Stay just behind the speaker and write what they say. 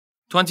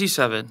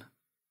27.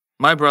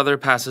 My brother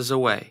passes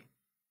away.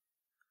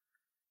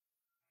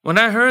 When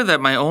I heard that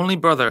my only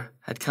brother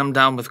had come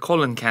down with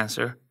colon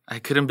cancer, I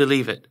couldn't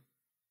believe it.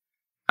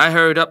 I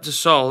hurried up to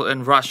Seoul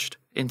and rushed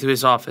into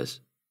his office.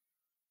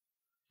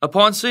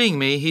 Upon seeing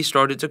me, he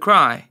started to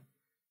cry.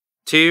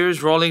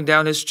 Tears rolling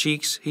down his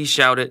cheeks, he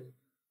shouted,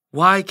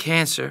 "Why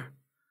cancer?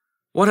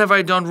 What have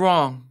I done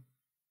wrong?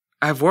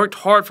 I have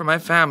worked hard for my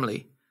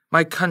family,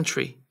 my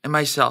country, and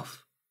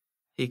myself,"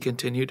 he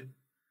continued.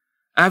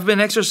 "I have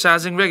been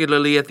exercising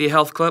regularly at the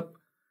health club.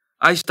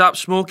 I stopped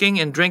smoking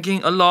and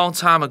drinking a long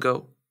time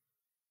ago."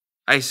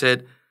 I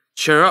said,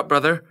 "Cheer up,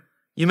 brother.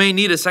 You may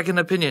need a second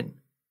opinion.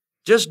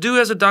 Just do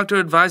as a doctor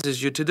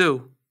advises you to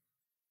do."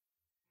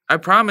 I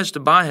promised to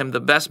buy him the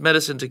best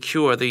medicine to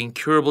cure the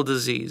incurable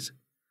disease.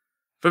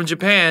 From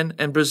Japan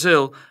and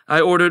Brazil,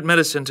 I ordered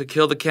medicine to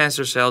kill the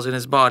cancer cells in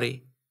his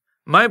body.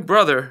 My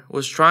brother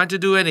was trying to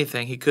do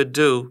anything he could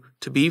do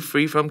to be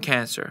free from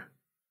cancer.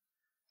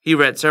 He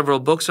read several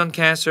books on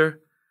cancer.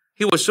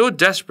 He was so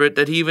desperate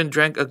that he even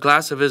drank a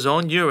glass of his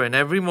own urine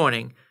every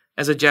morning,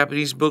 as a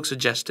Japanese book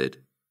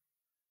suggested.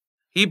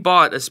 He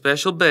bought a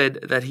special bed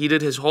that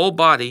heated his whole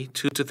body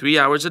 2 to 3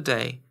 hours a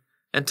day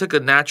and took a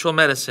natural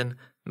medicine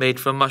made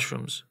from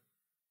mushrooms.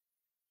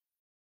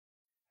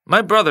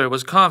 My brother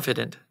was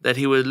confident that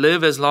he would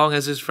live as long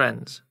as his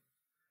friends.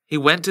 He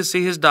went to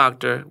see his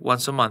doctor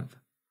once a month.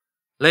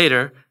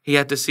 Later, he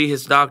had to see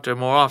his doctor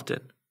more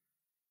often.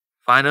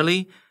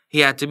 Finally, he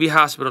had to be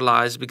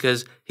hospitalized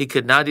because he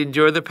could not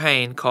endure the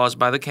pain caused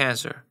by the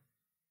cancer.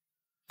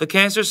 The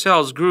cancer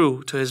cells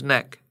grew to his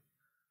neck.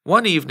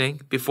 One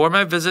evening, before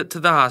my visit to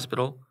the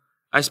hospital,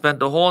 I spent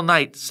the whole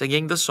night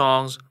singing the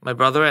songs my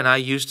brother and I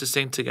used to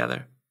sing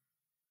together.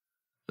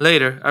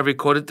 Later, I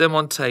recorded them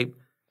on tape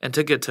and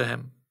took it to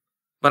him,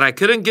 but I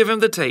couldn't give him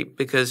the tape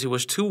because he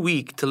was too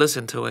weak to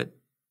listen to it.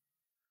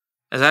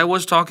 As I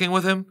was talking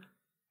with him,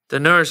 the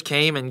nurse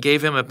came and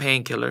gave him a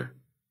painkiller.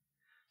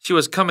 She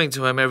was coming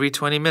to him every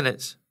 20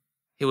 minutes.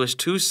 He was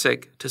too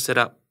sick to sit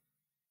up.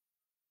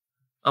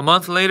 A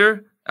month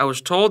later, I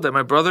was told that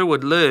my brother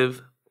would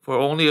live for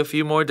only a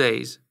few more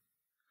days.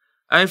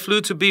 I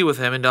flew to be with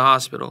him in the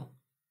hospital.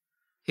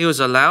 He was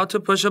allowed to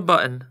push a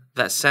button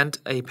that sent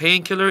a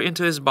painkiller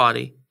into his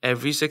body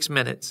every 6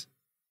 minutes.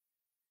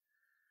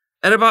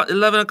 At about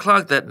 11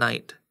 o'clock that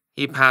night,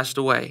 he passed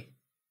away.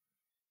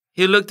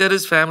 He looked at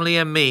his family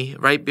and me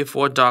right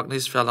before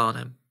darkness fell on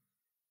him.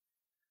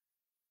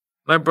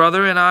 My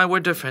brother and I were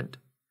different.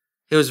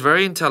 He was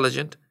very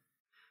intelligent.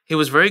 He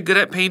was very good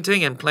at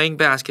painting and playing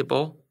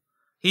basketball.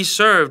 He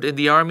served in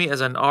the Army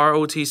as an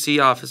ROTC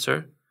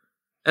officer.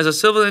 As a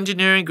civil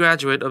engineering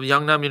graduate of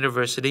Yeongnam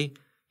University,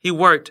 he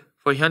worked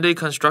for Hyundai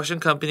Construction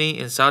Company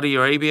in Saudi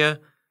Arabia,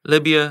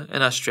 Libya,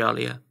 and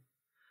Australia.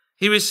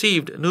 He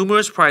received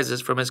numerous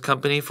prizes from his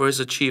company for his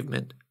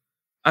achievement.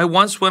 I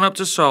once went up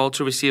to Seoul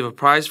to receive a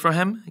prize for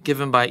him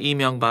given by Lee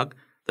Myung-bak,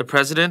 the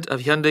president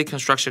of Hyundai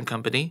Construction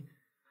Company,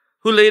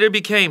 who later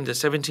became the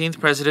 17th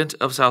president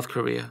of South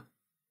Korea.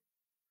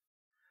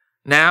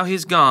 Now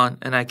he's gone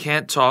and I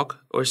can't talk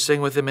or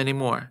sing with him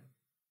anymore.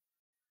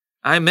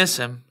 I miss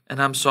him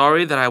and I'm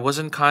sorry that I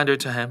wasn't kinder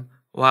to him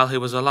while he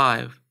was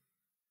alive.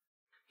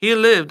 He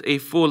lived a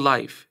full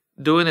life,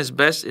 doing his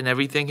best in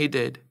everything he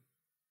did.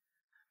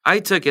 I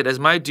took it as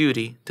my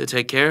duty to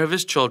take care of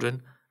his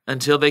children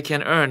until they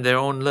can earn their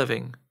own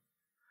living.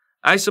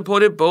 I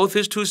supported both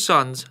his 2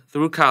 sons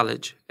through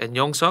college and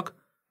Yongsuk,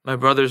 my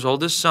brother's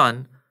oldest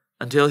son,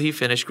 until he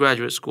finished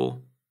graduate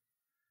school.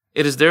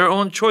 It is their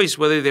own choice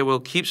whether they will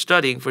keep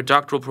studying for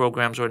doctoral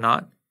programs or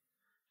not.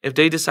 If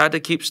they decide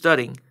to keep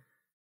studying,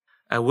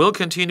 I will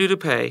continue to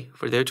pay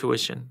for their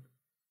tuition.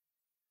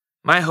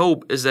 My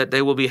hope is that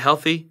they will be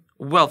healthy,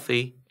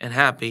 wealthy, and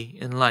happy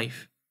in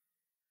life.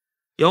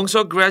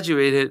 Yongsuk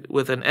graduated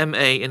with an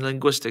MA in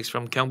linguistics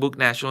from Gyeongbuk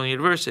National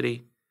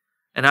University,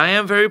 and I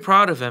am very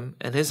proud of him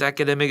and his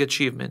academic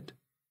achievement.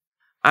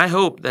 I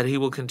hope that he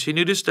will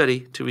continue to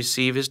study to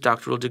receive his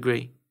doctoral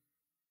degree.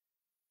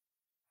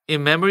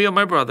 In memory of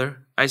my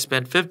brother, I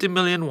spent 50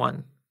 million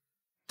won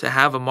to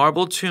have a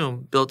marble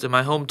tomb built in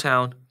my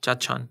hometown,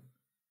 Jachon.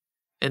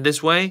 In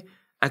this way,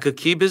 I could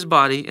keep his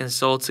body and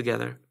soul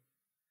together.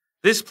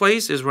 This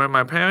place is where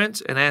my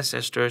parents and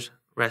ancestors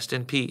rest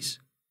in peace.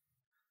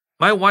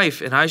 My wife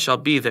and I shall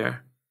be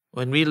there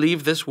when we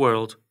leave this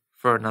world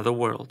for another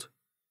world.